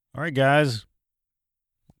All right, guys.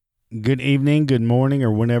 Good evening, good morning,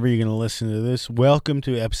 or whenever you're going to listen to this. Welcome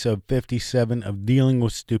to episode 57 of Dealing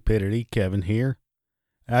with Stupidity. Kevin here.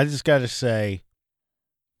 I just got to say,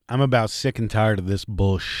 I'm about sick and tired of this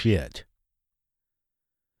bullshit.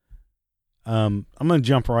 I'm going to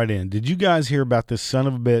jump right in. Did you guys hear about this son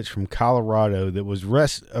of a bitch from Colorado that was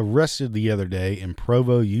arrested the other day in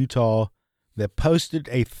Provo, Utah, that posted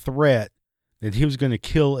a threat that he was going to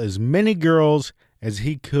kill as many girls as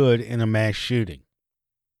he could in a mass shooting?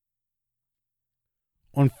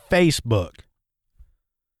 On Facebook.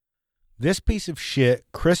 This piece of shit,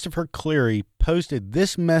 Christopher Cleary, posted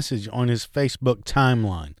this message on his Facebook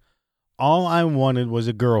timeline. All I wanted was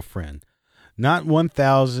a girlfriend. Not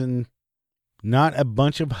 1,000, not a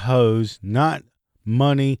bunch of hoes, not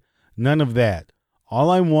money, none of that.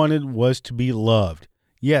 All I wanted was to be loved.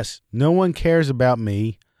 Yes, no one cares about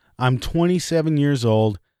me. I'm 27 years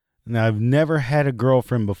old, and I've never had a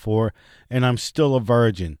girlfriend before, and I'm still a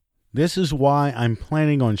virgin. This is why I'm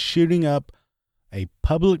planning on shooting up a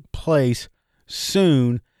public place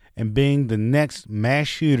soon and being the next mass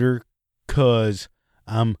shooter, 'cause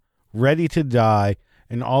I'm ready to die,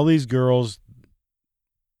 and all these girls,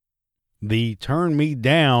 the turn me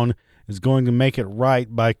down, is going to make it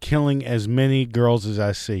right by killing as many girls as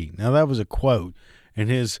I see. Now, that was a quote,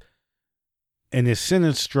 and his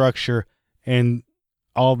sentence structure and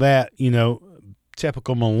all that,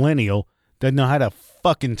 typical millennial, doesn't know how to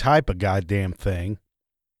fucking type a goddamn thing.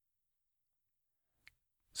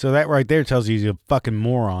 So that right there tells you he's a fucking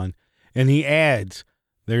moron. And he adds,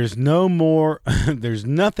 there's nothing more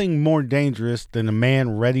dangerous than a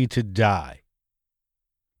man ready to die.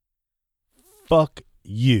 Fuck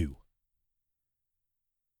you.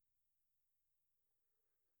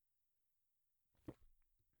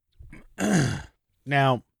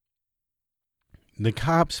 Now, the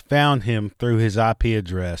cops found him through his IP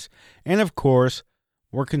address, and of course,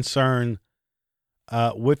 were concerned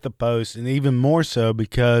with the post, and even more so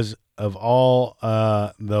because of all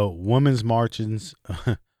the women's marches,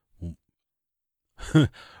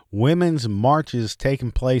 women's marches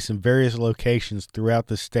taking place in various locations throughout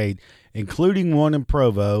the state, including one in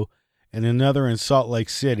Provo and another in Salt Lake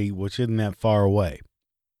City, which isn't that far away.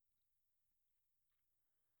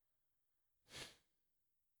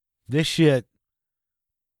 This shit,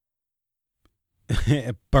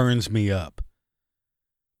 it burns me up.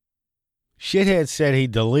 Shithead said he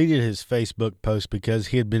deleted his Facebook post because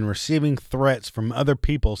he had been receiving threats from other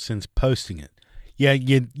people since posting it. Yeah,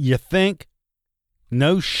 you think?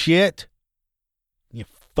 No shit? You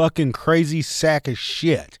fucking crazy sack of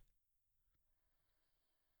shit.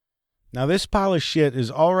 Now, this pile of shit is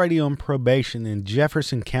already on probation in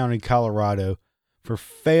Jefferson County, Colorado for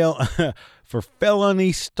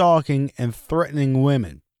felony stalking and threatening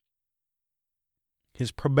women.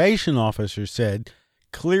 His probation officer said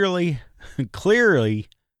Cleary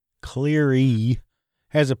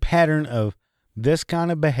has a pattern of this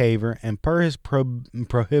kind of behavior, and per his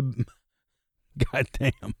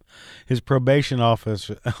his probation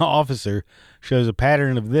officer shows a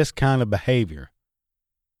pattern of this kind of behavior.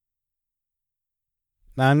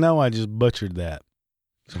 Now, I know I just butchered that,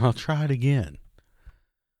 so I'll try it again.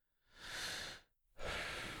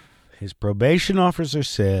 His probation officer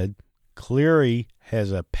said Cleary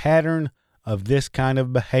has a pattern of this kind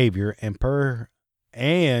of behavior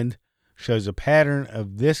and shows a pattern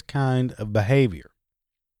of this kind of behavior.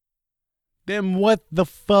 Then what the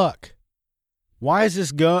fuck? Why is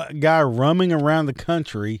this guy roaming around the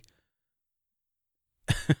country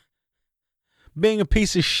being a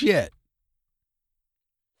piece of shit?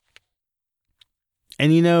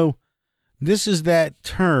 And this is that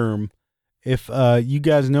term, if you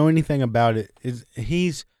guys know anything about it,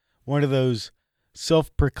 he's one of those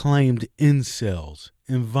self-proclaimed incels,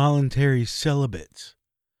 involuntary celibates.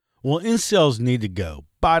 Well, incels need to go.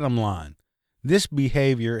 Bottom line, this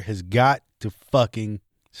behavior has got to fucking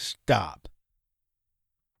stop.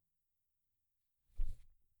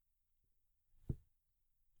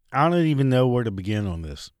 I don't even know where to begin on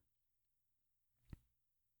this.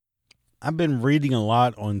 I've been reading a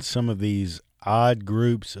lot on some of these odd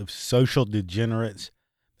groups of social degenerates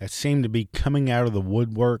that seem to be coming out of the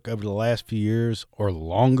woodwork over the last few years or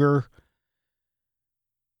longer.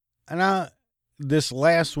 And this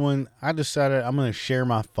last one, I decided I'm going to share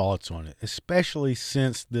my thoughts on it, especially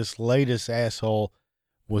since this latest asshole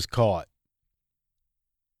was caught.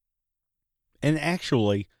 And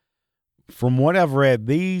actually, from what I've read,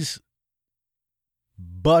 these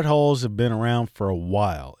buttholes have been around for a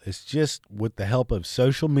while. It's just with the help of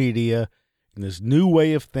social media and this new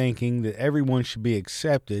way of thinking that everyone should be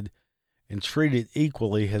accepted and treated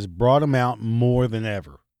equally has brought them out more than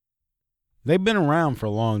ever. They've been around for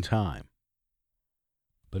a long time.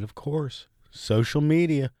 But of course, social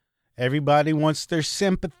media, everybody wants their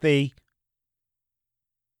sympathy.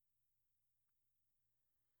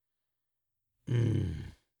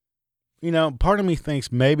 You know, part of me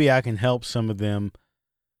thinks maybe I can help some of them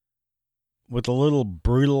with a little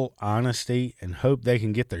brutal honesty and hope they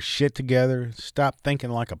can get their shit together, stop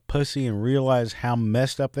thinking like a pussy and realize how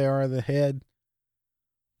messed up they are in the head.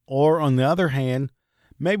 Or on the other hand,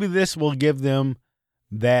 maybe this will give them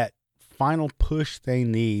that final push they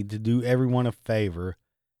need to do everyone a favor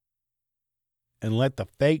and let the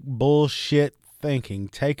fake bullshit thinking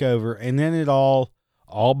take over, and then it all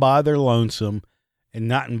by their lonesome and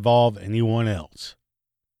not involve anyone else.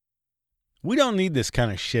 We don't need this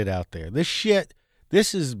kind of shit out there.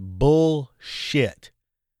 This is bullshit.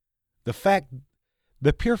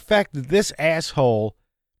 The pure fact that this asshole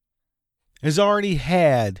has already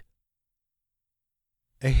had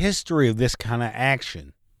a history of this kind of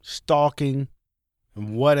action, stalking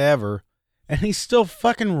and whatever, and he's still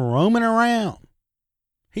fucking roaming around.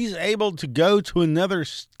 He's able to go to another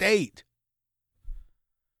state.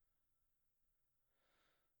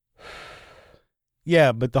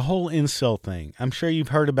 Yeah, but the whole incel thing, I'm sure you've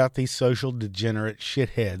heard about these social degenerate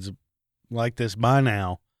shitheads like this by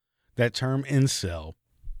now, that term incel.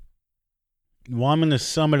 Well, I'm going to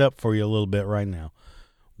sum it up for you a little bit right now.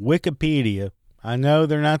 Wikipedia, I know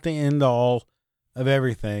they're not the end all of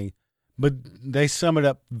everything, but they sum it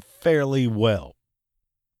up fairly well.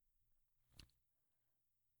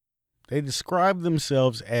 They describe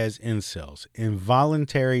themselves as incels,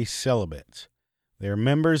 involuntary celibates. They are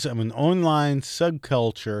members of an online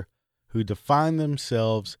subculture who define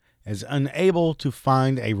themselves as unable to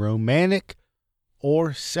find a romantic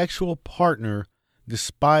or sexual partner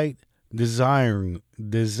despite desiring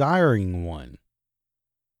one.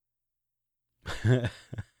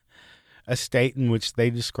 A state in which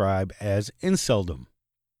they describe as inceldom.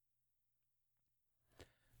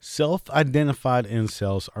 Self-identified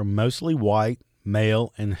incels are mostly white,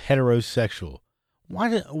 male, and heterosexual. Why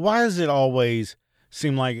does it always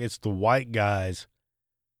seem like it's the white guys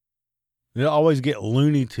that always get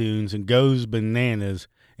Looney Tunes and goes bananas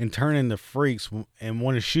and turn into freaks and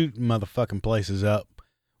want to shoot motherfucking places up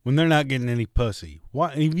when they're not getting any pussy?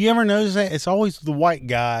 Why? Have you ever noticed that? It's always the white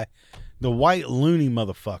guy, the white loony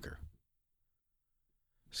motherfucker.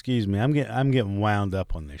 Excuse me, I'm getting wound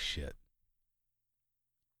up on this shit.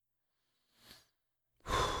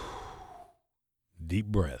 Deep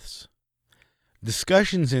breaths.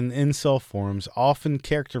 Discussions in incel forums often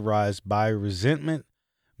characterized by resentment,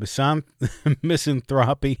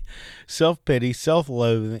 misanthropy, self-pity,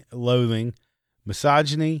 self-loathing,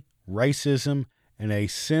 misogyny, racism, and a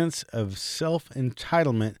sense of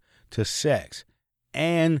self-entitlement to sex,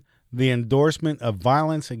 and the endorsement of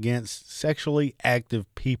violence against sexually active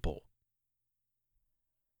people.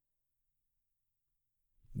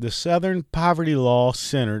 The Southern Poverty Law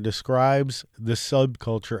Center describes the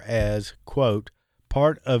subculture as, quote,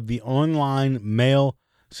 part of the online male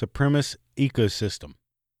supremacist ecosystem,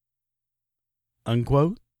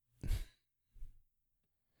 unquote.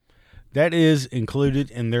 That is included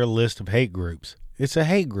in their list of hate groups. It's a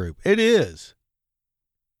hate group. It is.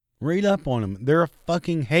 Read up on them. They're a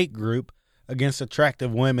fucking hate group against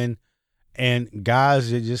attractive women and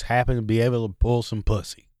guys that just happen to be able to pull some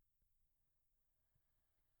pussy.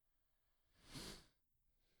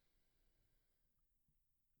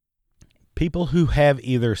 People who have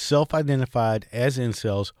either self-identified as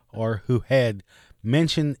incels or who had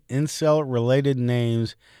mentioned incel-related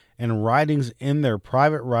names and writings in their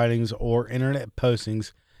private writings or internet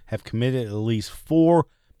postings have committed at least 4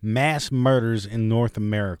 mass murders in North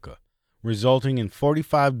America, resulting in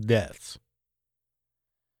 45 deaths.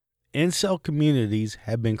 Incel communities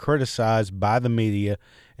have been criticized by the media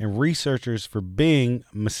and researchers for being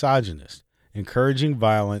misogynist, encouraging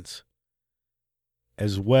violence,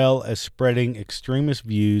 as well as spreading extremist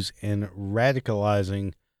views and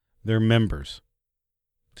radicalizing their members.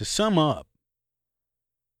 To sum up,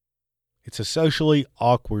 it's a socially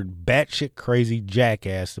awkward, batshit crazy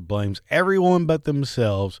jackass that blames everyone but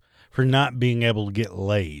themselves for not being able to get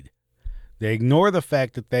laid. They ignore the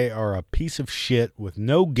fact that they are a piece of shit with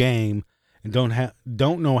no game and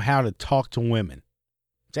don't know how to talk to women.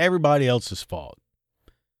 It's everybody else's fault.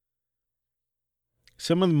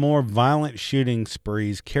 Some of the more violent shooting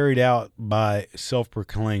sprees carried out by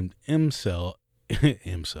self-proclaimed incels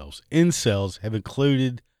have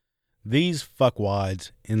included these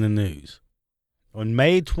fuckwads in the news. On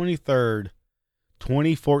May 23rd,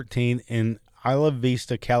 2014, in Isla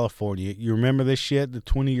Vista, California, you remember this shit? The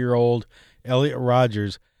 20-year-old Elliot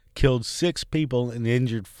Rogers killed 6 people and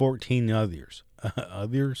injured 14 others.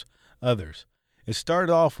 Others. It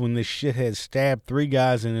started off when this shithead stabbed 3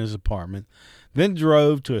 guys in his apartment, then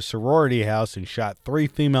drove to a sorority house and shot 3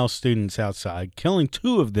 female students outside, killing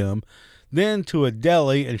 2 of them, then to a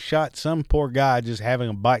deli and shot some poor guy just having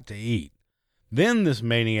a bite to eat. Then this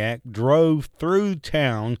maniac drove through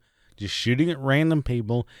town just shooting at random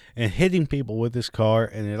people and hitting people with his car,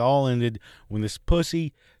 and it all ended when this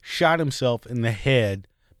pussy shot himself in the head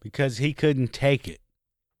because he couldn't take it.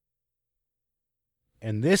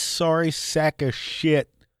 And this sorry sack of shit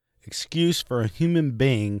excuse for a human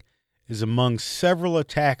being is among several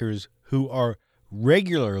attackers who are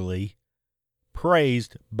regularly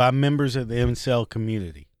praised by members of the incel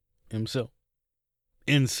community. Incel.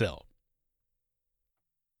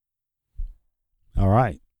 All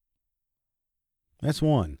right. That's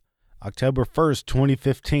one. October 1st,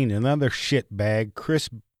 2015, another shitbag,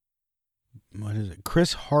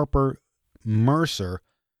 Chris Harper Mercer,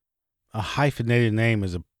 a hyphenated name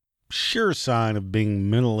is a sure sign of being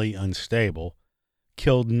mentally unstable,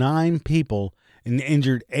 killed 9 people and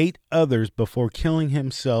injured 8 others before killing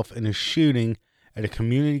himself in a shooting at a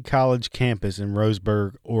community college campus in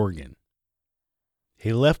Roseburg, Oregon.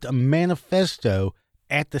 He left a manifesto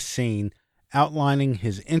at the scene outlining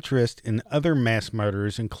his interest in other mass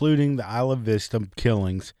murders, including the Isla Vista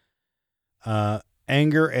killings,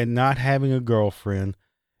 anger at not having a girlfriend,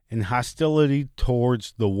 and hostility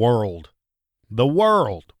towards the world. The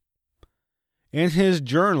world! In his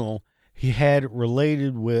journal, he had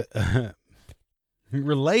related with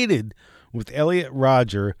Elliot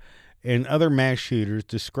Rodger and other mass shooters,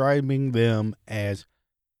 describing them as,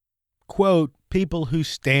 quote, people who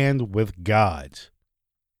stand with gods.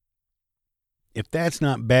 If that's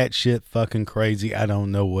not batshit fucking crazy, I don't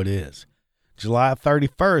know what is. July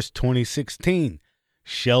 31st, 2016,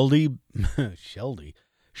 Sheldon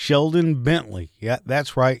Bentley. Yeah,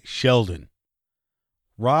 that's right, Sheldon.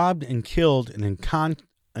 Robbed and killed an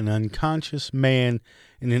unconscious man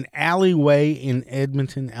in an alleyway in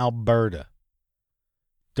Edmonton, Alberta.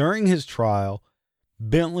 During his trial,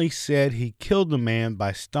 Bentley said he killed the man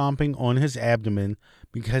by stomping on his abdomen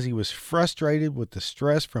because he was frustrated with the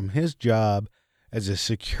stress from his job as a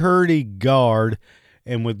security guard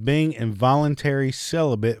and with being involuntary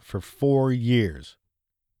celibate for 4 years.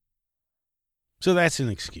 So that's an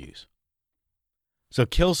excuse. So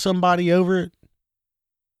kill somebody over it?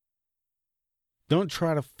 Don't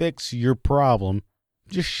try to fix your problem.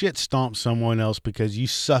 Just shit stomp someone else because you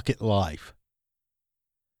suck at life.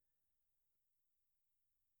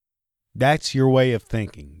 That's your way of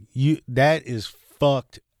thinking. That is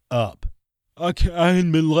fucked up. I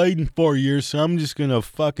hadn't been laid in 4 years, so I'm just going to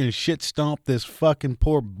fucking shit stomp this fucking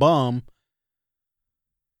poor bum.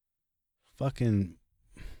 Fucking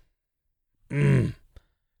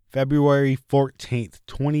February 14th,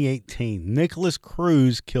 2018. Nicholas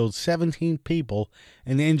Cruz killed 17 people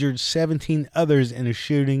and injured 17 others in a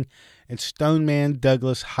shooting at Stoneman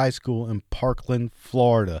Douglas High School in Parkland,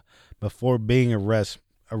 Florida, before being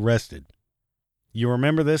arrested. You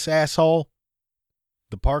remember this asshole?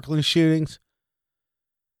 The Parkland shootings?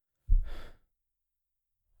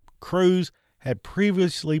 Cruz had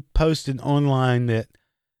previously posted online that,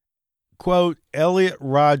 quote, Elliot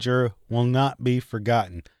Rodger will not be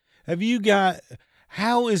forgotten.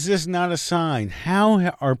 How is this not a sign?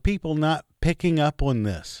 How are people not picking up on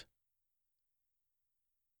this?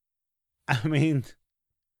 I mean,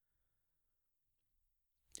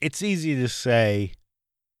 it's easy to say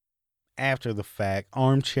after the fact,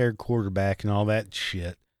 armchair quarterback and all that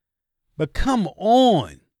shit. But come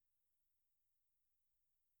on.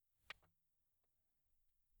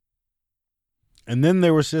 And then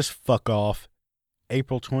there was this fuck off,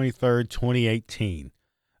 April 23rd, 2018.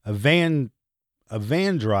 A van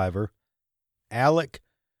driver, Alec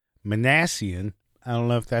Manassian, I don't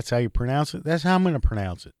know if that's how you pronounce it. That's how I'm going to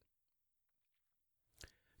pronounce it.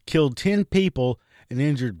 Killed 10 people and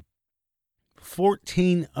injured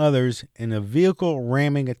 14 others in a vehicle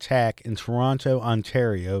ramming attack in Toronto,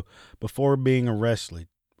 Ontario, before being arrested.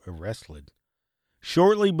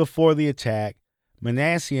 Shortly before the attack,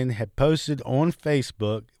 Manassian had posted on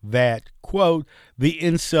Facebook that, quote, the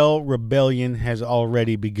incel rebellion has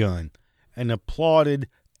already begun, and applauded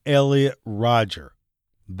Elliot Rodger.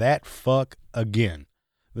 That fuck again.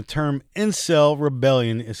 The term incel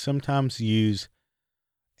rebellion is sometimes used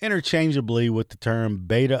interchangeably with the term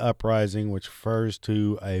beta uprising, which refers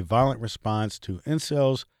to a violent response to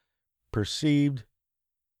incels' perceived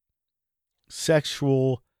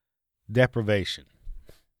sexual deprivation.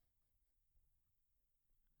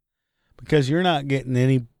 Because you're not getting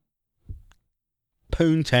any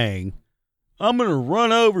poontang I'm going to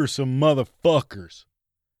run over some motherfuckers.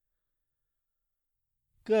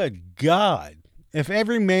 Good God. If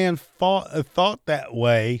every man thought that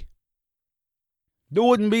way, there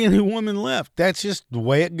wouldn't be any women left. That's just the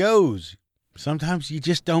way it goes. Sometimes you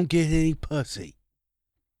just don't get any pussy.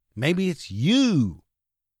 Maybe it's you.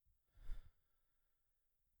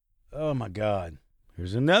 Oh, my God.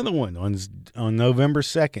 Here's another one on November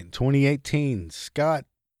 2nd, 2018. Scott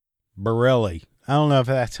Borelli. I don't know if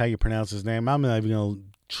that's how you pronounce his name. I'm not even going to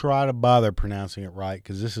try to bother pronouncing it right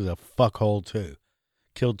because this is a fuckhole too.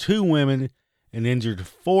 Killed 2 women and injured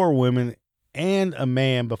 4 women and a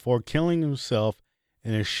man before killing himself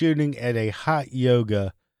in a shooting at a hot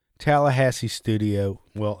yoga Tallahassee studio,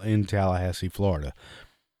 in Tallahassee, Florida.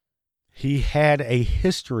 He had a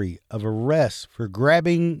history of arrests for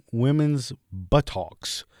grabbing women's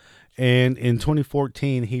buttocks. And in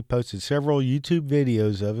 2014, he posted several YouTube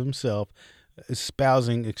videos of himself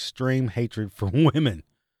espousing extreme hatred for women.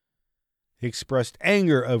 He expressed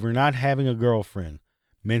anger over not having a girlfriend,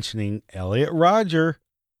 mentioning Elliot Rodger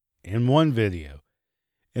in one video.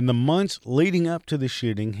 In the months leading up to the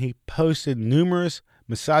shooting, he posted numerous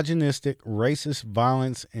misogynistic, racist,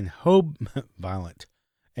 violent, and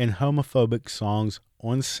homophobic songs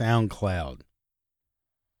on SoundCloud.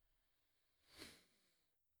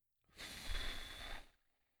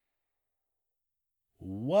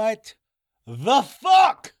 What the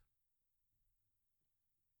fuck?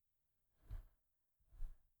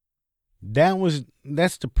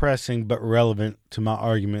 That's depressing but relevant to my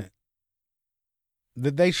argument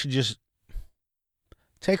that they should just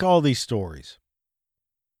take all these stories,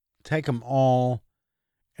 take them all,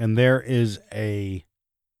 and there is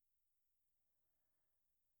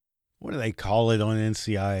what do they call it on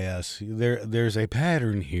NCIS? There's a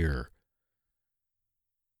pattern here.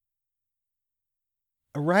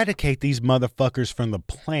 Eradicate these motherfuckers from the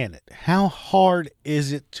planet. How hard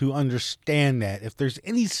is it to understand that? If there's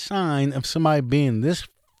any sign of somebody being this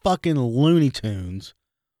fucking Looney Tunes,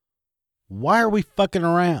 why are we fucking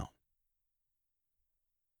around?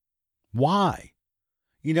 Why?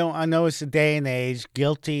 I know it's a day and age,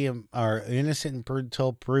 guilty or innocent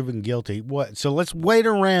until proven guilty. What? So let's wait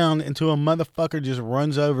around until a motherfucker just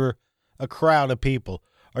runs over a crowd of people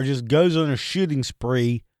or just goes on a shooting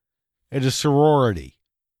spree at a sorority.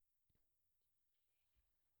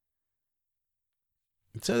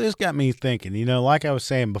 So this got me thinking, like I was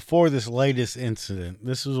saying before this latest incident,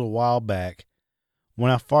 this was a while back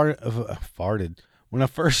when I farted, when I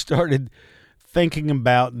first started thinking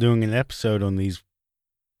about doing an episode on these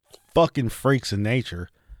fucking freaks of nature.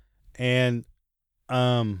 And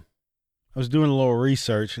I was doing a little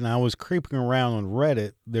research and I was creeping around on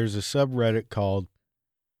Reddit. There's a subreddit called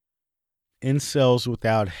Incels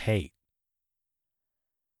Without Hate.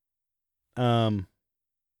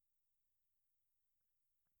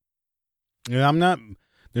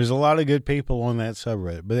 There's a lot of good people on that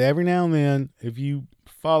subreddit, but every now and then, if you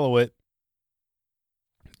follow it,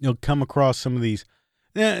 you'll come across some of these.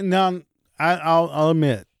 Now, I'll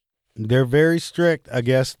admit, they're very strict. I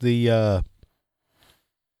guess the,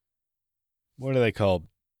 what are they called?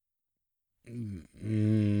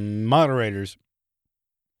 Moderators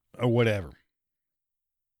or whatever.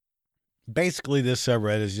 Basically, this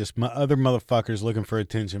subreddit is just other motherfuckers looking for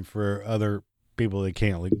attention for other people that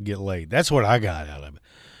can't get laid. That's what I got out of it.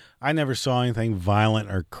 I never saw anything violent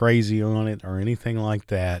or crazy on it or anything like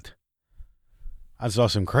that. I saw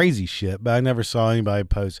some crazy shit, but I never saw anybody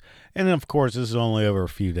post. And of course, this is only over a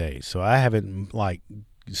few days, so I haven't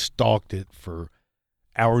stalked it for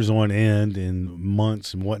hours on end and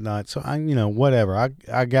months and whatnot. So whatever.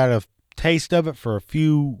 I got a taste of it for a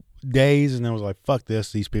few days, and I was like, "Fuck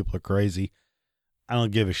this! These people are crazy. I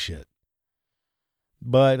don't give a shit."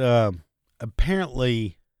 But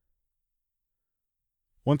apparently,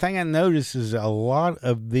 one thing I noticed is a lot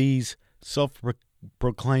of these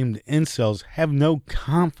self-proclaimed incels have no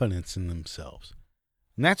confidence in themselves.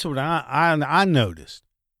 And that's what I noticed.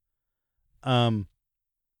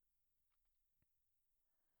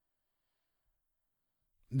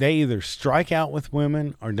 They either strike out with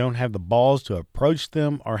women or don't have the balls to approach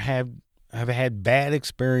them or have had bad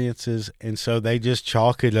experiences, and so they just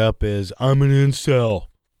chalk it up as, I'm an incel.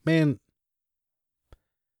 Man,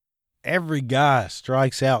 every guy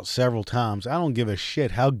strikes out several times. I don't give a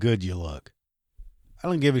shit how good you look. I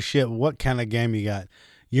don't give a shit what kind of game you got.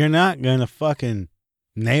 You're not going to fucking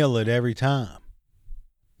nail it every time.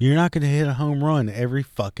 You're not going to hit a home run every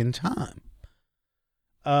fucking time.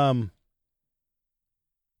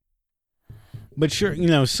 But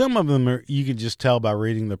sure, some of them you can just tell by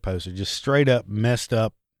reading their posts are just straight up messed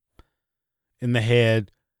up in the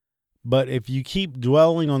head. But if you keep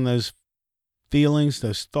dwelling on those feelings,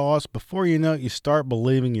 those thoughts. Before you know it, you start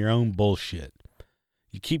believing your own bullshit.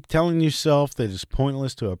 You keep telling yourself that it's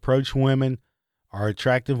pointless to approach women or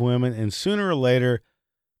attractive women, and sooner or later,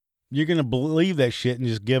 you're going to believe that shit and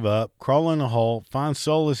just give up, crawl in a hole, find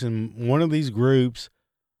solace in one of these groups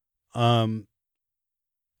of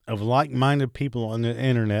like-minded people on the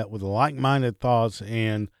internet with like-minded thoughts.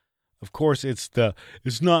 And of course, it's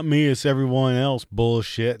not me, it's everyone else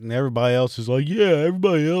bullshit. And everybody else is like, yeah,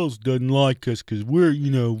 everybody else doesn't like us because we're,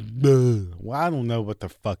 well, I don't know what the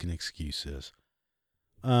fucking excuse is.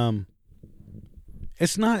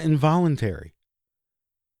 It's not involuntary.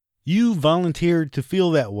 You volunteered to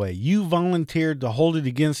feel that way. You volunteered to hold it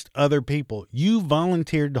against other people. You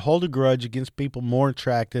volunteered to hold a grudge against people more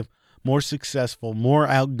attractive, more successful, more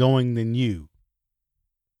outgoing than you.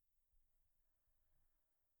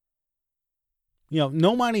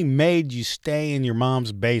 Nobody made you stay in your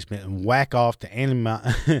mom's basement and whack off to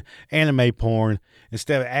anime porn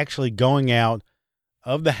instead of actually going out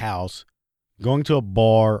of the house, going to a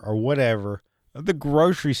bar or whatever, the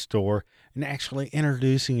grocery store, and actually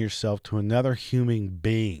introducing yourself to another human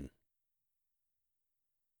being.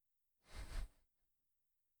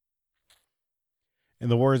 In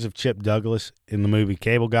the words of Chip Douglas in the movie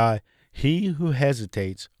Cable Guy, he who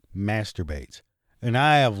hesitates masturbates. And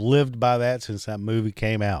I have lived by that since that movie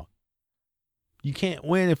came out. You can't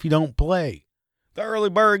win if you don't play. The early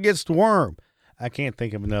bird gets the worm. I can't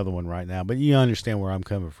think of another one right now, but you understand where I'm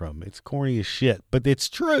coming from. It's corny as shit, but it's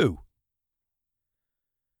true.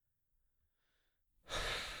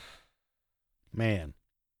 Man.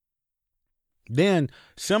 Then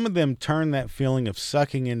some of them turn that feeling of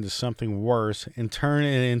sucking into something worse and turn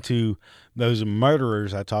it into those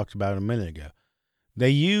murderers I talked about a minute ago.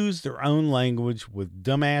 They use their own language with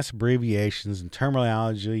dumbass abbreviations and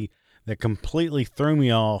terminology that completely threw me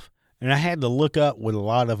off, and I had to look up what a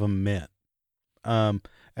lot of them meant.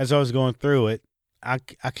 As I was going through it, I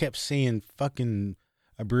kept seeing fucking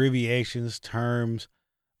abbreviations, terms,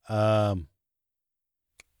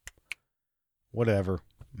 whatever.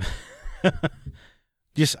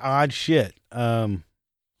 Just odd shit. So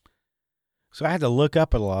I had to look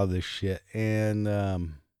up a lot of this shit, and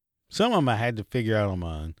some of them I had to figure out on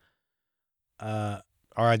my own.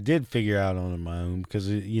 Or I did figure out on my own because,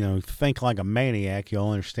 think like a maniac, you'll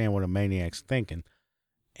understand what a maniac's thinking.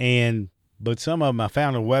 But some of them I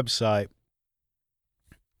found a website,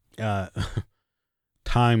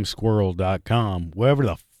 timesquirrel.com, whatever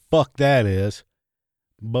the fuck that is.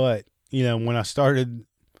 But, when I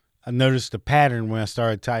noticed a pattern when I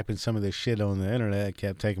started typing some of this shit on the internet. It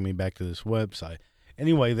kept taking me back to this website.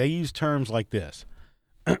 Anyway, they use terms like this.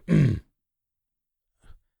 The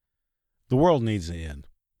world needs to end.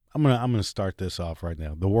 I'm gonna start this off right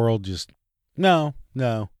now. The world just no.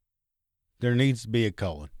 There needs to be a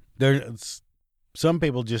colon. Some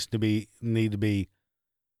people just need to be.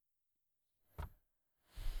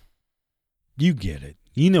 You get it.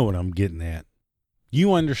 You know what I'm getting at.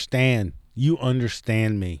 You understand. You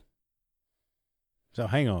understand me. So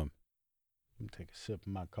hang on. Let me take a sip of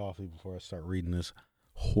my coffee before I start reading this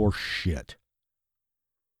horse shit.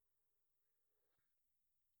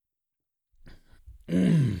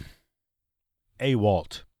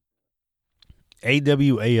 AWALT.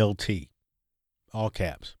 AWALT. All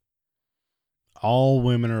caps. All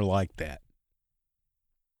women are like that.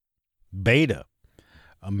 Beta.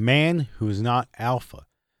 A man who is not alpha.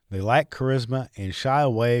 They lack charisma and shy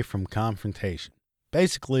away from confrontation.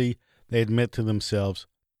 Basically, they admit to themselves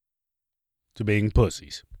to being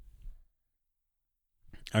pussies.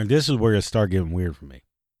 And this is where it started getting weird for me.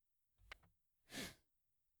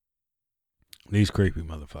 These creepy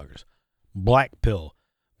motherfuckers. Black pill.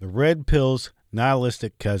 The red pill's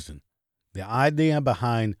nihilistic cousin. The idea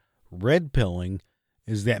behind red pilling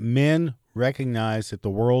is that men recognize that the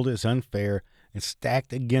world is unfair and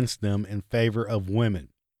stacked against them in favor of women.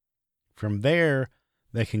 From there,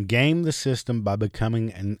 they can game the system by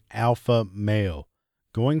becoming an alpha male,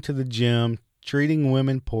 going to the gym, treating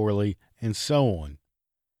women poorly, and so on.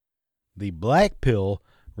 The black pill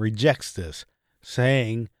rejects this,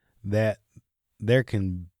 saying that there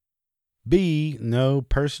can be no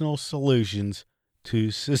personal solutions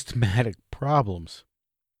to systematic problems,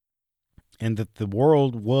 and that the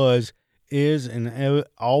world is, and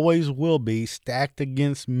always will be stacked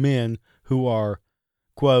against men who are,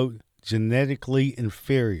 quote, genetically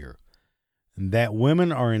inferior, and that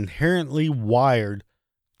women are inherently wired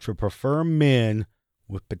to prefer men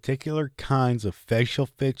with particular kinds of facial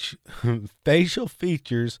features,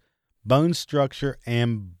 bone structure,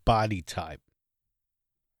 and body type.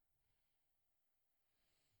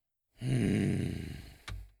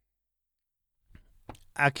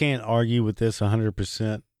 I can't argue with this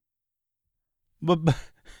 100%. But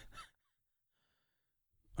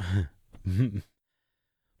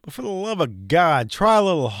but for the love of God, try a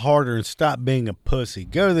little harder and stop being a pussy.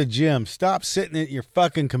 Go to the gym. Stop sitting at your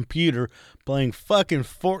fucking computer playing fucking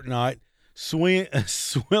Fortnite,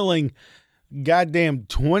 swilling goddamn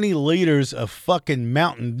 20 liters of fucking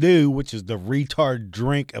Mountain Dew, which is the retard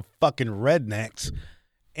drink of fucking rednecks,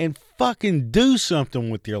 and fucking do something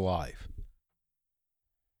with your life.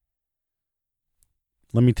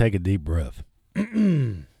 Let me take a deep breath.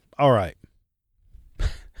 All right.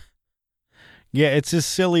 Yeah, it's as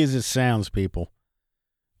silly as it sounds, people.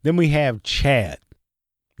 Then we have Chad.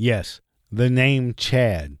 Yes, the name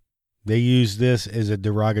Chad. They use this as a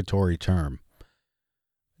derogatory term.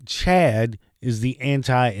 Chad is the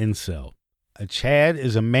anti-incel. A Chad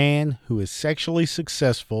is a man who is sexually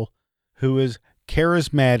successful, who is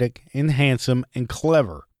charismatic and handsome and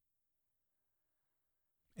clever.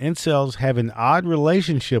 Incels have an odd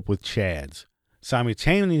relationship with Chads,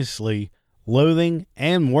 simultaneously loathing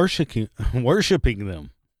and worshiping them.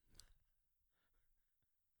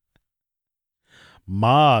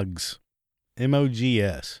 Mogs.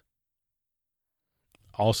 M-O-G-S.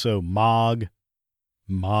 Also mogged.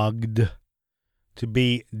 To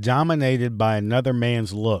be dominated by another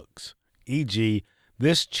man's looks. E.g.,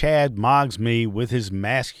 this Chad mogs me with his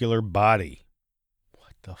muscular body.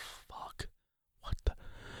 What the fuck?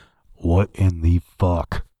 What in the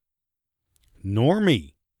fuck?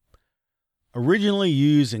 Normie. Originally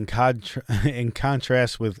used in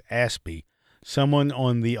contrast with Aspie, someone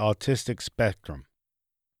on the autistic spectrum.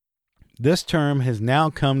 This term has now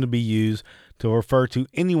come to be used to refer to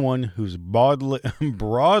anyone who's broadly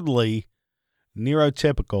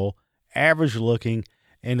neurotypical, average-looking,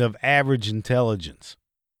 and of average intelligence.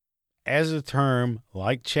 As a term,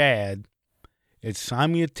 like Chad, it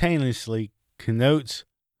simultaneously connotes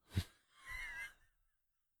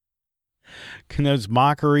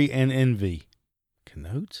mockery and envy.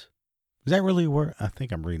 Connotes? Is that really a word? I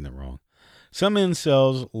think I'm reading it wrong. Some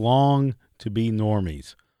incels long to be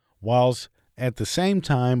normies, whilst at the same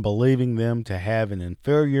time believing them to have an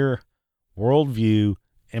inferior worldview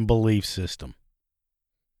and belief system.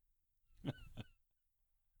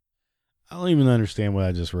 I don't even understand what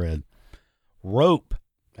I just read. Rope.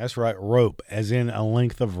 That's right, rope, as in a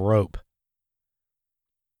length of rope.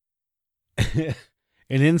 An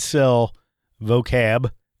incel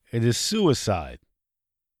vocab, it is suicide.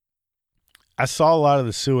 I saw a lot of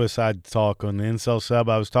the suicide talk on the incel sub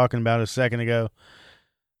I was talking about a second ago.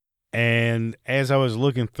 And as I was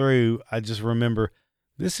looking through, I just remember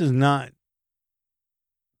this is not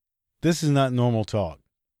normal talk.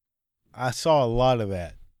 I saw a lot of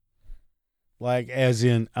that. Like as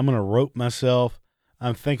in, I'm going to rope myself.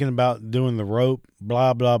 I'm thinking about doing the rope,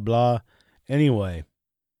 blah, blah, blah. Anyway.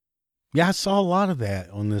 Yeah, I saw a lot of that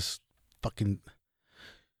on this fucking...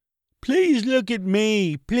 Please look at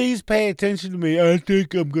me. Please pay attention to me. I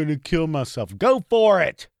think I'm going to kill myself. Go for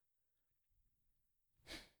it.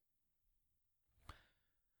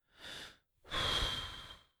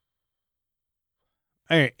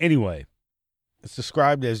 Anyway, it's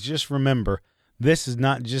described as, just remember, this is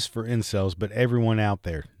not just for incels, but everyone out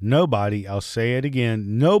there. Nobody, I'll say it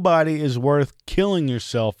again, nobody is worth killing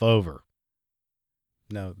yourself over.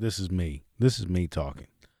 No, this is me. This is me talking.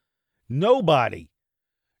 Nobody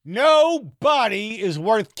is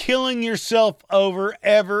worth killing yourself over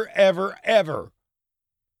ever, ever, ever.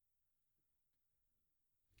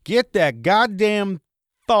 Get that goddamn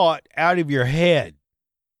thought out of your head.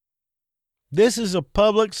 This is a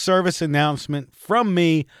public service announcement from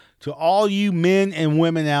me to all you men and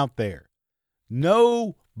women out there.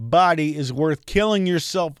 Nobody is worth killing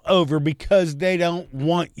yourself over because they don't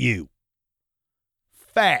want you.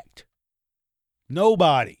 Fact.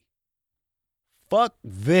 Nobody. Fuck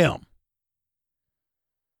them.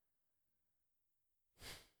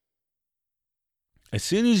 As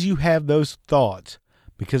soon as you have those thoughts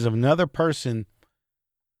because of another person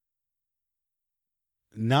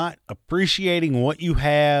not appreciating what you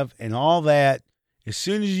have and all that, as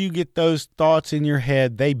soon as you get those thoughts in your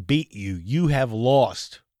head, they beat you. You have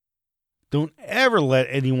lost. Don't ever let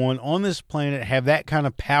anyone on this planet have that kind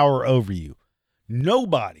of power over you.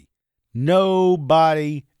 Nobody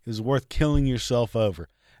is worth killing yourself over.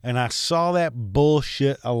 And I saw that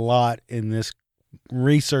bullshit a lot in this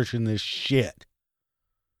researching this shit.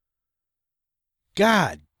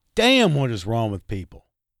 God damn, what is wrong with people?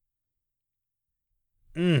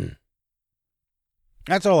 That's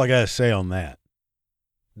all I got to say on that.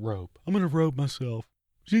 Rope. I'm going to rope myself.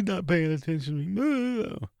 She's not paying attention to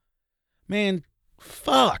me. Man,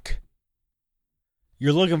 fuck.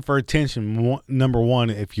 You're looking for attention, number one,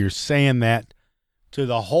 if you're saying that to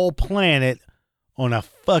the whole planet on a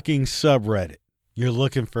fucking subreddit. You're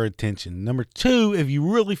looking for attention. Number two, if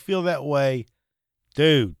you really feel that way,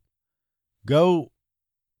 dude, go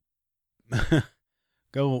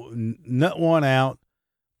nut one out,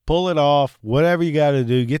 pull it off, whatever you got to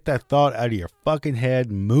do. Get that thought out of your fucking head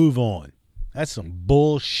and move on. That's some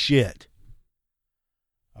bullshit.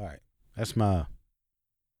 All right. That's my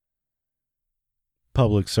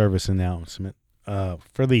public service announcement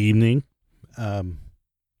for the evening.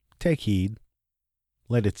 Take heed.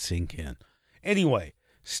 Let it sink in. Anyway,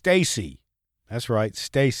 Stacy. That's right,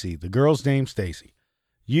 Stacy. The girl's name, Stacy.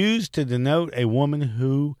 Used to denote a woman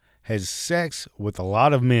who has sex with a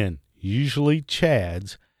lot of men, usually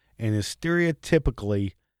chads, and is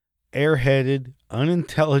stereotypically airheaded,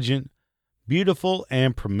 unintelligent, beautiful,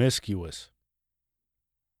 and promiscuous.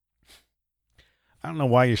 I don't know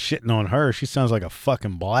why you're shitting on her. She sounds like a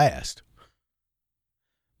fucking blast.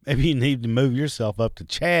 Maybe you need to move yourself up to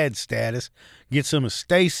Chad status, get some of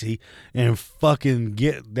Stacy, and fucking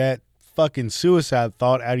get that fucking suicide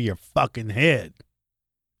thought out of your fucking head.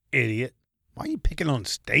 Idiot. Why are you picking on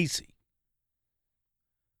Stacy?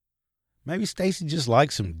 Maybe Stacy just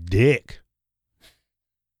likes some dick.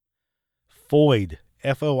 Foid.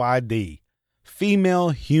 F-O-I-D. Female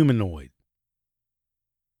humanoid.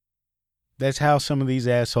 That's how some of these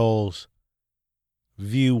assholes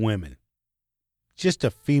view women. Just a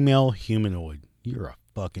female humanoid. You're a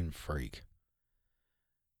fucking freak.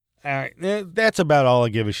 All right, that's about all I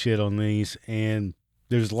give a shit on these. And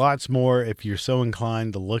there's lots more if you're so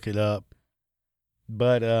inclined to look it up.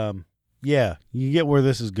 But, yeah, you get where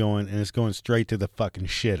this is going, and it's going straight to the fucking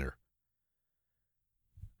shitter.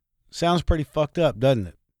 Sounds pretty fucked up, doesn't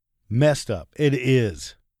it? Messed up. It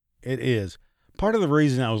is. It is. Part of the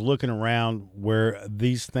reason I was looking around where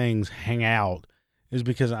these things hang out is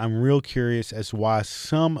because I'm real curious as to why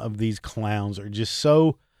some of these clowns are just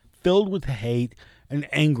so filled with hate and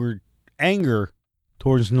anger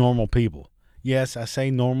towards normal people. Yes, I say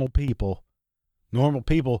normal people. Normal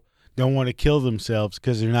people don't want to kill themselves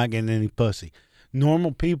because they're not getting any pussy.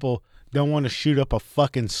 Normal people don't want to shoot up a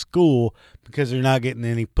fucking school because they're not getting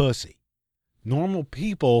any pussy. Normal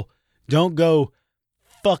people don't go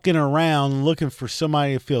fucking around looking for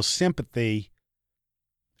somebody to feel sympathy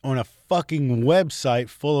on a fucking website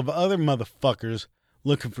full of other motherfuckers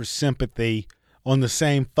looking for sympathy on the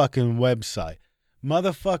same fucking website.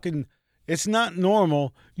 Motherfucking, it's not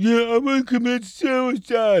normal. Yeah, I'm going to commit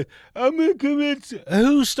suicide. I'm going to commit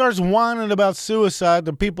Who starts whining about suicide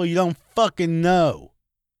to people you don't fucking know?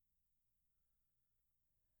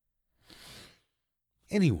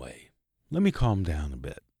 Anyway, let me calm down a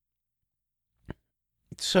bit.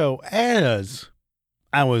 So, as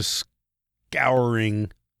I was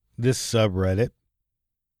scouring this subreddit,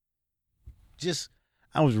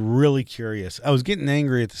 I was really curious. I was getting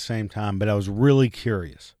angry at the same time, but I was really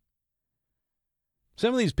curious.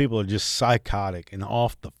 Some of these people are just psychotic and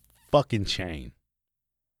off the fucking chain.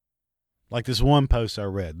 Like this one post I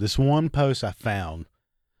read. This one post I found.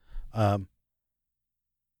 I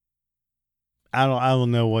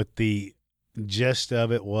don't know what the gist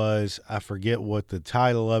of it was. I forget what the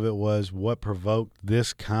title of it was, what provoked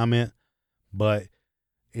this comment, but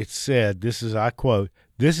it said, I quote,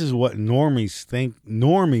 "This is what normies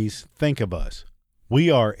think of us.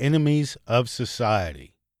 We are enemies of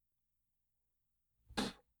society."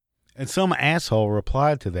 And some asshole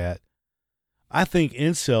replied to that, "I think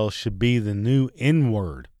incel should be the new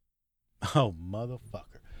N-word." Oh,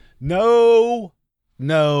 motherfucker. No.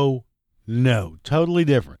 Totally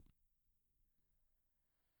different.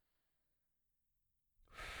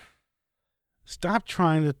 Stop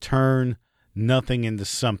trying to turn nothing into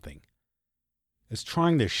something. It's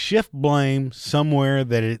trying to shift blame somewhere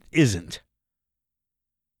that it isn't.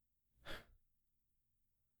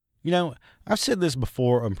 You know, I've said this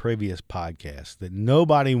before on previous podcasts that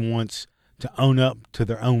nobody wants to own up to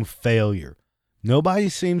their own failure. Nobody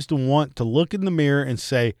seems to want to look in the mirror and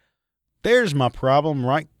say, "There's my problem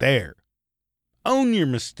right there." Own your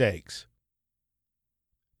mistakes.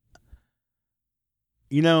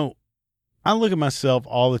 You know, I look at myself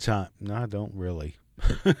all the time. No, I don't really.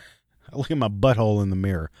 I look at my butthole in the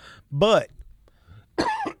mirror. But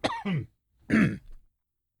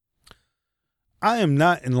I am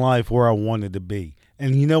not in life where I wanted to be.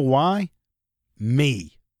 And you know why?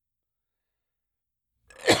 Me.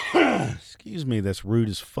 Excuse me, that's rude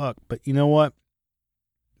as fuck. But you know what?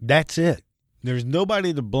 That's it. There's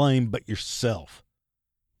nobody to blame but yourself.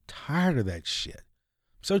 Tired of that shit.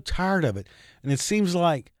 I'm so tired of it. And it seems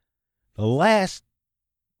like I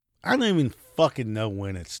don't even fucking know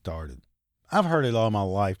when it started. I've heard it all my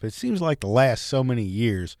life, but it seems like the last so many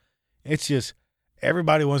years, it's just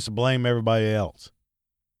everybody wants to blame everybody else.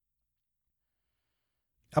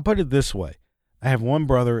 I put it this way. I have one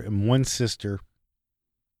brother and one sister,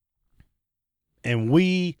 and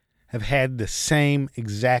we have had the same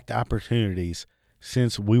exact opportunities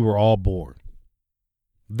since we were all born.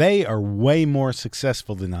 They are way more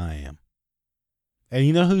successful than I am. And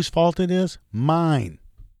you know whose fault it is? Mine.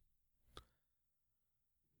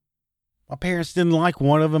 My parents didn't like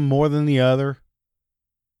one of them more than the other.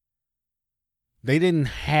 They didn't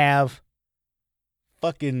have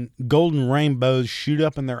fucking golden rainbows shoot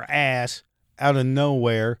up in their ass out of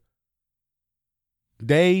nowhere.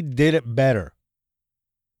 They did it better.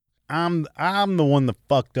 I'm the one that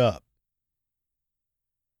fucked up.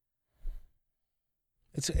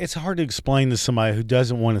 It's hard to explain to somebody who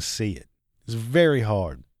doesn't want to see it. It's very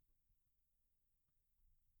hard.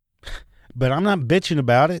 But I'm not bitching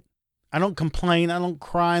about it. I don't complain. I don't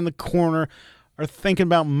cry in the corner or thinking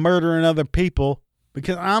about murdering other people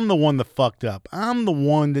because I'm the one that fucked up. I'm the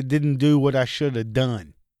one that didn't do what I should have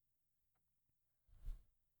done.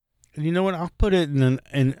 And you know what? I'll put it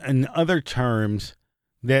in other terms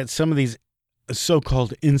that some of these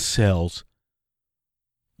so-called incels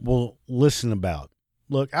will listen about.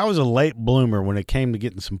 Look, I was a late bloomer when it came to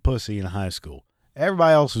getting some pussy in high school.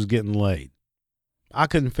 Everybody else was getting laid. I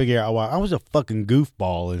couldn't figure out why. I was a fucking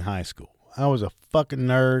goofball in high school. I was a fucking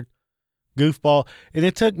nerd, goofball. And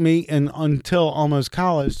it took me until almost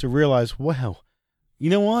college to realize, well, you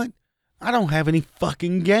know what? I don't have any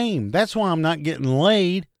fucking game. That's why I'm not getting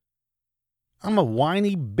laid. I'm a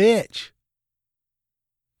whiny bitch.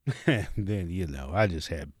 Then, you know, I just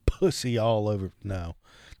had pussy all over. No,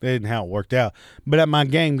 that isn't how it worked out. But my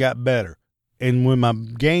game got better. And when my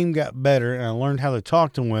game got better and I learned how to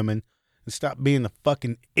talk to women and stop being a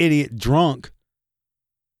fucking idiot drunk,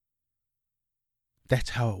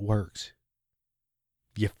 that's how it works.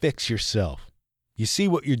 You fix yourself. You see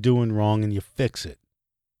what you're doing wrong and you fix it.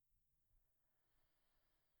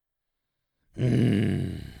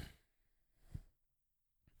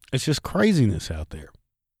 It's just craziness out there.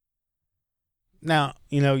 Now,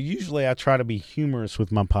 you know, usually I try to be humorous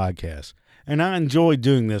with my podcast, and I enjoy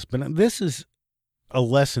doing this, but this is a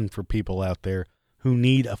lesson for people out there who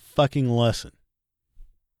need a fucking lesson.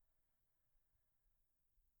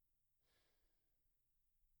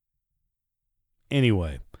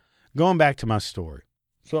 Anyway, going back to my story.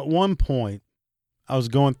 So at one point, I was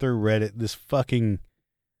going through Reddit, this fucking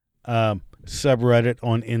subreddit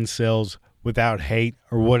on incels without hate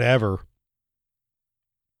or whatever.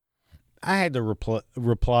 I had to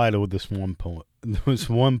reply to this one point. There was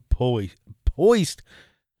one post.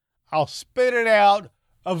 I'll spit it out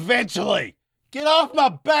eventually. Get off my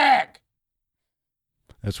back.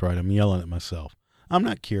 That's right. I'm yelling at myself. I'm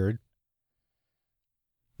not cured.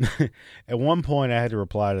 At one point, I had to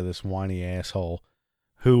reply to this whiny asshole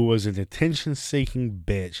who was an attention-seeking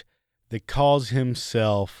bitch that calls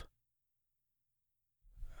himself,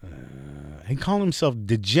 he called himself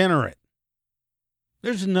degenerate.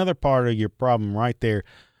 There's another part of your problem right there.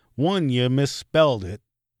 One, you misspelled it.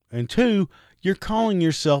 And two, you're calling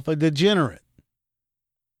yourself a degenerate.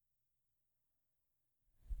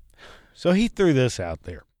 So he threw this out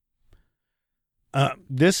there.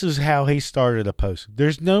 This is how he started a post.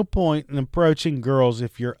 There's no point in approaching girls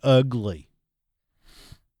if you're ugly.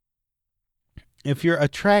 If you're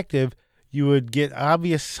attractive, you would get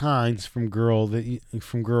obvious signs from girls that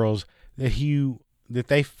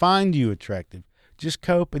they find you attractive. Just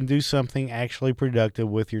cope and do something actually productive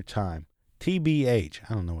with your time. TBH.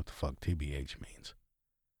 I don't know what the fuck TBH means.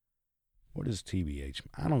 What is TBH?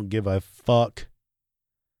 I don't give a fuck.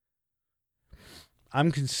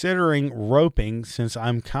 I'm considering roping since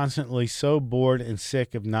I'm constantly so bored and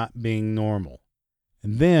sick of not being normal.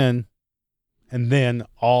 And then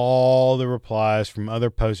all the replies from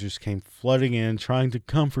other posters came flooding in, trying to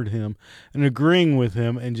comfort him and agreeing with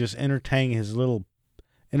him and just entertaining his little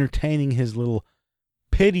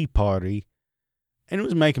pity party. And it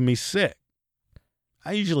was making me sick.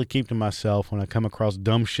 I usually keep to myself when I come across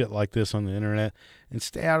dumb shit like this on the internet and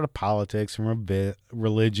stay out of politics and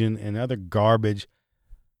religion and other garbage.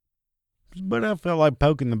 But I felt like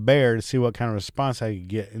poking the bear to see what kind of response I could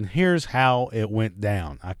get. And here's how it went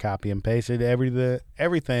down. I copy and pasted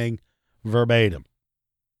everything verbatim.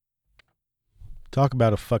 Talk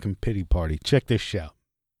about a fucking pity party. Check this shout.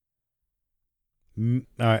 All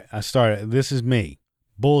right, I started. This is me.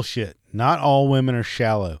 Bullshit. Not all women are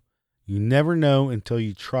shallow. You never know until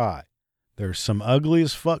you try. There's some ugly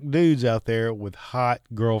as fuck dudes out there with hot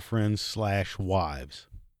girlfriends/wives.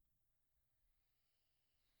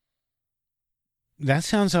 That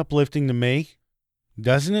sounds uplifting to me,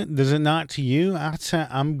 doesn't it? Does it not to you?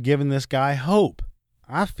 I'm giving this guy hope.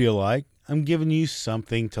 I feel like I'm giving you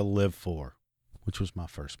something to live for, which was my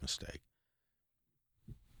first mistake.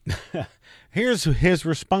 Here's his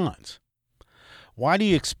response. Why do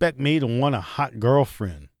you expect me to want a hot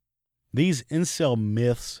girlfriend? These incel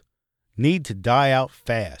myths need to die out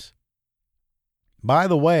fast. By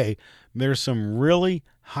the way, there's some really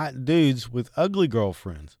hot dudes with ugly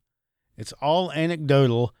girlfriends. It's all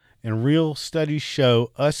anecdotal, and real studies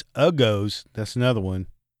show us uggos, that's another one,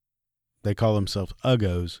 they call themselves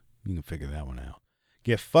uggos, you can figure that one out,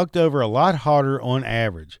 get fucked over a lot harder on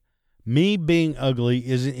average. Me being ugly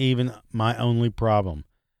isn't even my only problem.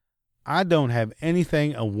 I don't have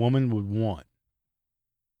anything a woman would want.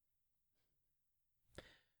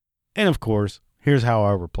 And of course, here's how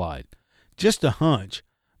I replied. Just a hunch.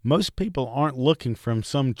 Most people aren't looking for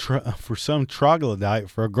some troglodyte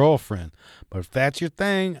for a girlfriend. But if that's your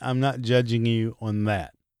thing, I'm not judging you on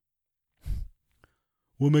that.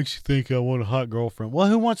 What makes you think I want a hot girlfriend? Well,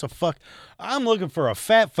 who wants a fuck? I'm looking for a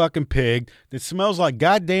fat fucking pig that smells like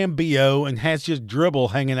goddamn B.O. and has just dribble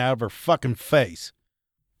hanging out of her fucking face.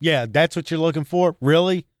 Yeah, that's what you're looking for?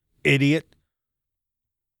 Really? Idiot.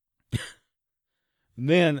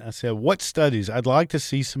 Then I said, what studies? I'd like to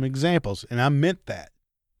see some examples. And I meant that.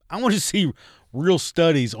 I want to see real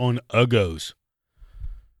studies on uggos.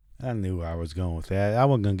 I knew where I was going with that. I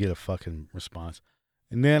wasn't going to get a fucking response.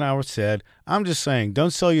 And then I said, I'm just saying,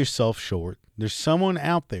 don't sell yourself short. There's someone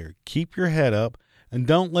out there. Keep your head up and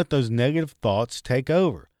don't let those negative thoughts take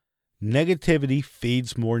over. Negativity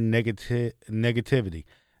feeds more negativity.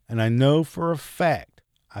 And I know for a fact,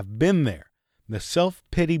 I've been there. The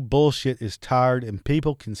self-pity bullshit is tired and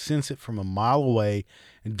people can sense it from a mile away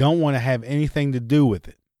and don't want to have anything to do with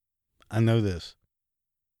it. I know this.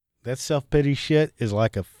 That self-pity shit is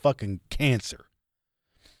like a fucking cancer.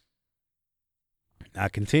 I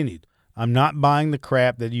continued, I'm not buying the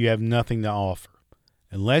crap that you have nothing to offer.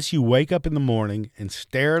 Unless you wake up in the morning and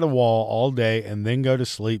stare at a wall all day and then go to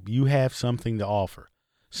sleep, you have something to offer.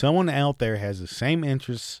 Someone out there has the same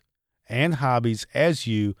interests and hobbies as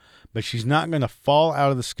you, but she's not going to fall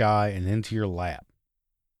out of the sky and into your lap.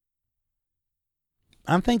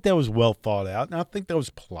 I think that was well thought out, and I think that was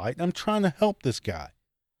polite. I'm trying to help this guy.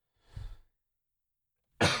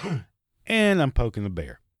 And I'm poking the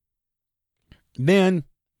bear. Then,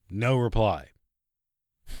 no reply.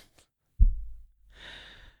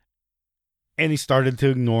 And he started to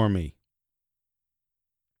ignore me.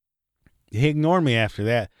 He ignored me after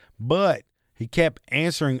that, but he kept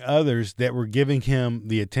answering others that were giving him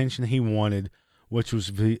the attention he wanted, which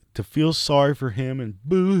was to feel sorry for him and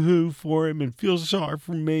boo-hoo for him and feel sorry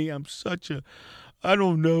for me. I'm such a, I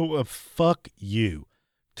don't know, a fuck you.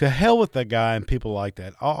 To hell with that guy and people like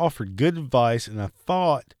that. I offered good advice, and I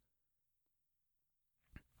thought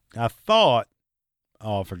I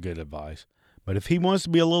offered good advice. But if he wants to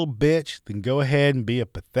be a little bitch, then go ahead and be a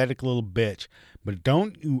pathetic little bitch. But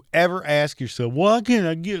don't you ever ask yourself, why can't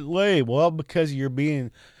I get laid? Well, because you're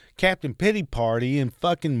being Captain Pity Party and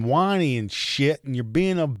fucking whiny and shit, and you're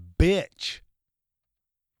being a bitch.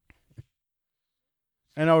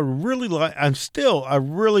 And I would really like, I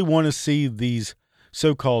really want to see these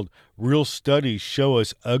so-called real studies show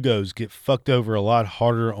us uggos get fucked over a lot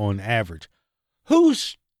harder on average. Who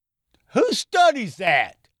studies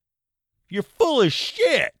that? You're full of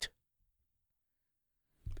shit.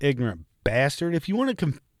 Ignorant bastard. If you want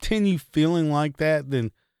to continue feeling like that,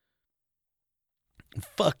 then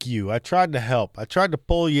fuck you. I tried to help. I tried to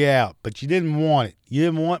pull you out, but you didn't want it. You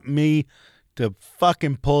didn't want me to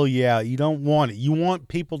fucking pull you out. You don't want it. You want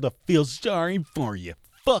people to feel sorry for you.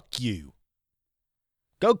 Fuck you.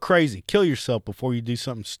 Go crazy. Kill yourself before you do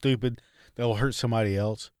something stupid that will hurt somebody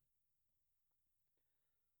else.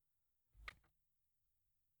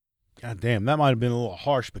 God damn, that might have been a little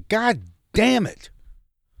harsh, but god damn it.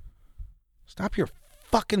 Stop your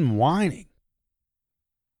fucking whining.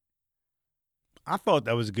 I thought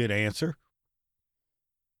that was a good answer.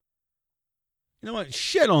 You know what?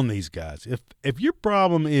 Shit on these guys. If your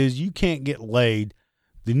problem is you can't get laid,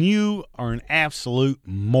 then you are an absolute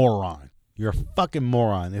moron. You're a fucking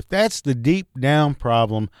moron. If that's the deep down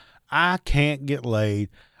problem, I can't get laid,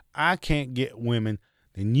 I can't get women,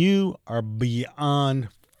 then you are beyond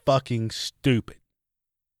fucking stupid.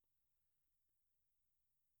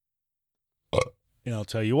 And I'll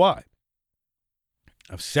tell you why.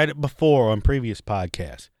 I've said it before on previous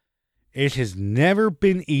podcasts. It has never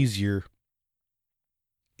been easier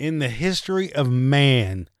in the history of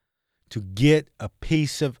man to get a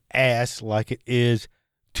piece of ass like it is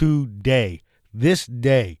today. This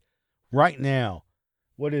day. Right now.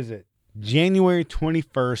 What is it? January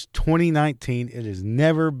 21st, 2019. It has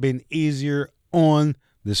never been easier on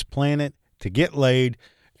this planet to get laid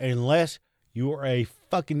unless you are a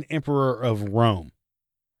fucking emperor of Rome.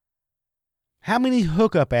 How many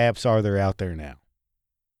hookup apps are there out there now?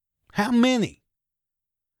 How many?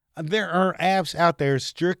 There are apps out there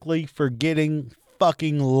strictly for getting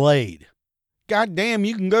fucking laid. God damn,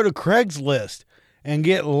 you can go to Craigslist and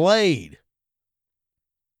get laid.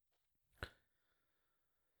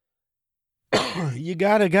 You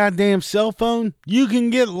got a goddamn cell phone? You can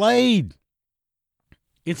get laid.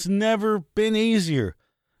 It's never been easier.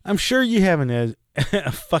 I'm sure you haven't had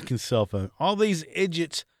a fucking cell phone. All these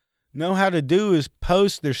idiots know how to do is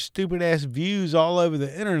post their stupid ass views all over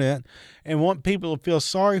the internet and want people to feel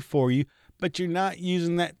sorry for you, but you're not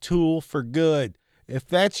using that tool for good. If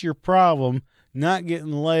that's your problem, not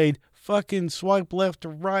getting laid, fucking swipe left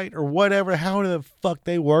or right or whatever, how the fuck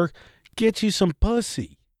they work, get you some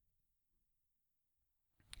pussy.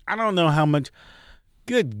 I don't know how much,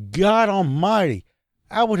 good God almighty,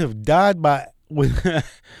 I would have died with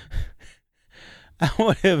I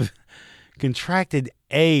would have contracted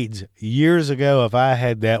AIDS years ago if I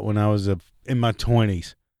had that when I was in my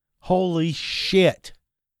 20s. Holy shit.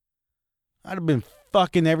 I'd have been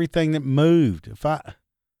fucking everything that moved. I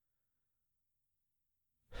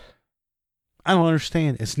don't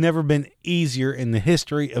understand. It's never been easier in the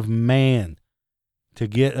history of man to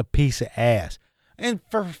get a piece of ass. And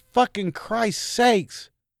for fucking Christ's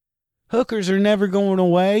sakes, hookers are never going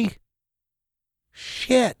away.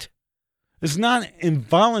 Shit. It's not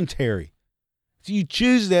involuntary. So you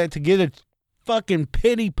choose that to get a fucking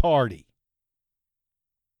pity party.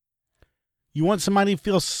 You want somebody to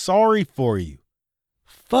feel sorry for you.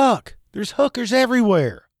 Fuck, there's hookers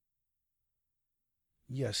everywhere.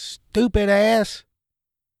 You stupid ass.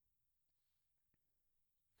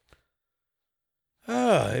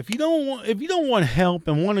 If you don't want help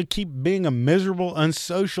and want to keep being a miserable,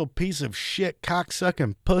 unsocial piece of shit,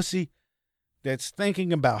 cocksucking pussy that's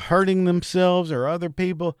thinking about hurting themselves or other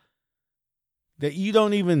people that you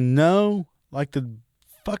don't even know, like the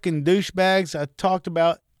fucking douchebags I talked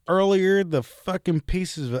about earlier, the fucking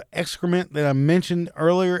pieces of excrement that I mentioned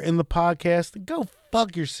earlier in the podcast, go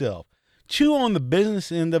fuck yourself. Chew on the business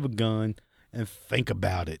end of a gun and think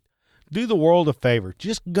about it. Do the world a favor.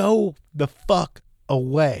 Just go the fuck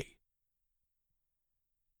away.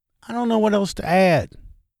 I don't know what else to add.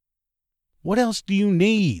 What else do you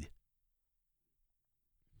need?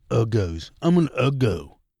 Uggos. I'm an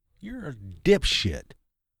uggo. You're a dipshit.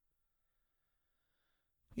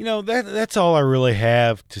 You know, that's all I really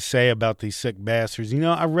have to say about these sick bastards. You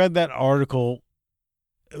know, I read that article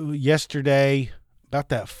yesterday about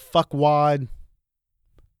that fuckwad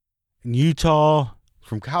in Utah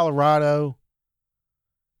from Colorado.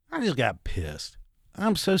 I just got pissed.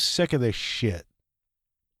 I'm so sick of this shit.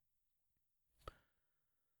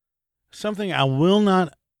 Something I will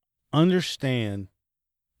not understand,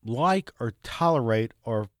 like, or tolerate,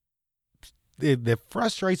 or that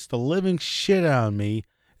frustrates the living shit out of me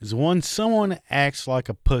is when someone acts like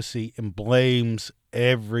a pussy and blames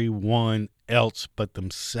everyone else but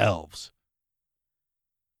themselves.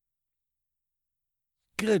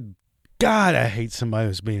 Good God, I hate somebody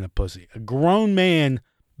who's being a pussy. A grown man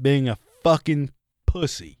being a fucking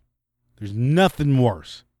pussy. There's nothing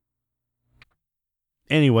worse.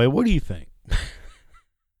 Anyway, what do you think?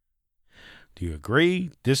 Do you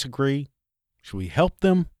agree? Disagree? Should we help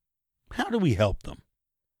them? How do we help them?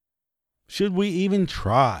 Should we even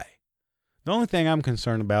try? The only thing I'm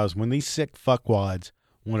concerned about is when these sick fuckwads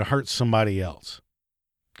want to hurt somebody else.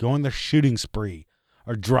 Go on their shooting spree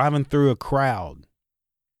or driving through a crowd.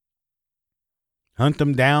 Hunt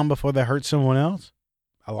them down before they hurt someone else?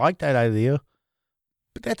 I like that idea,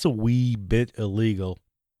 but that's a wee bit illegal.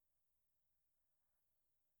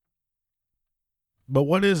 But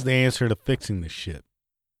what is the answer to fixing this shit?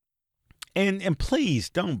 And please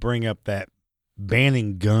don't bring up that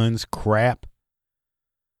banning guns crap.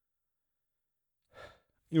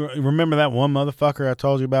 You remember that one motherfucker I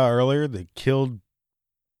told you about earlier that killed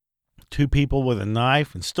 2 people with a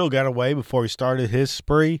knife and still got away before he started his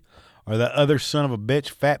spree? Or that other son of a bitch,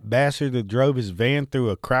 fat bastard that drove his van through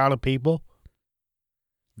a crowd of people?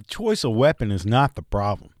 The choice of weapon is not the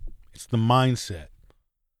problem. It's the mindset.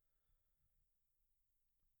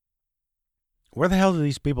 Where the hell do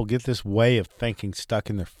these people get this way of thinking stuck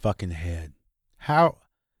in their fucking head? How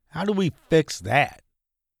do we fix that?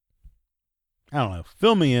 I don't know.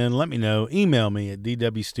 Fill me in. Let me know. Email me at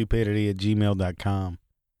dwstupidity@gmail.com.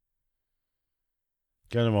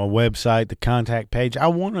 Go to my website, the contact page. I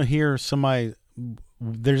want to hear somebody.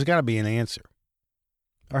 There's got to be an answer.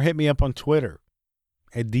 Or hit me up on Twitter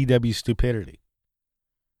at DW Stupidity.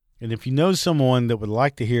 And if you know someone that would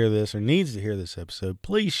like to hear this or needs to hear this episode,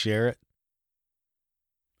 please share it.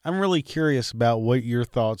 I'm really curious about what your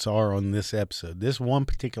thoughts are on this episode, this one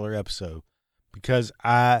particular episode, because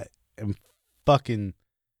I am fucking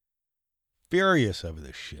furious over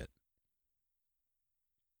this shit.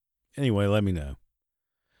 Anyway, let me know.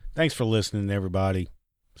 Thanks for listening, everybody.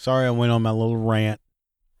 Sorry I went on my little rant.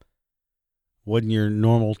 Wasn't your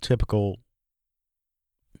normal, typical,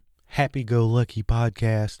 happy-go-lucky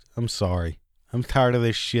podcast. I'm sorry. I'm tired of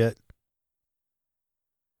this shit.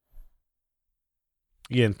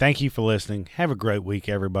 Again, thank you for listening. Have a great week,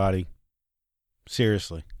 everybody.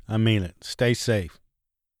 Seriously, I mean it. Stay safe.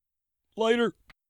 Later.